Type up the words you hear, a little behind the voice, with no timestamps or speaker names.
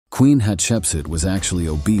Queen Hatshepsut was actually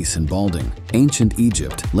obese and balding. Ancient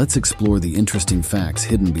Egypt. Let's explore the interesting facts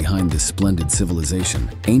hidden behind this splendid civilization.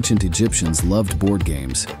 Ancient Egyptians loved board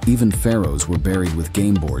games. Even pharaohs were buried with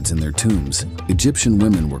game boards in their tombs. Egyptian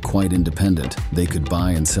women were quite independent. They could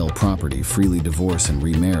buy and sell property, freely divorce and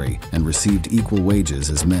remarry, and received equal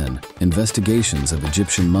wages as men. Investigations of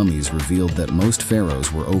Egyptian mummies revealed that most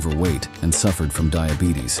pharaohs were overweight and suffered from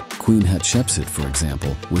diabetes. Queen Hatshepsut, for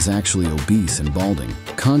example, was actually obese and balding.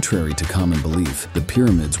 Contrary to common belief, the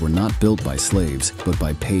pyramids were not built by slaves, but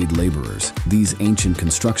by paid laborers. These ancient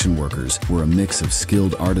construction workers were a mix of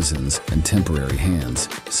skilled artisans and temporary hands,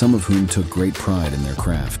 some of whom took great pride in their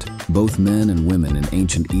craft. Both men and women in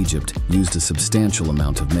ancient Egypt used a substantial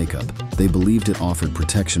amount of makeup. They believed it offered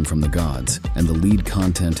protection from the gods, and the lead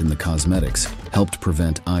content in the cosmetics helped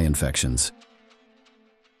prevent eye infections.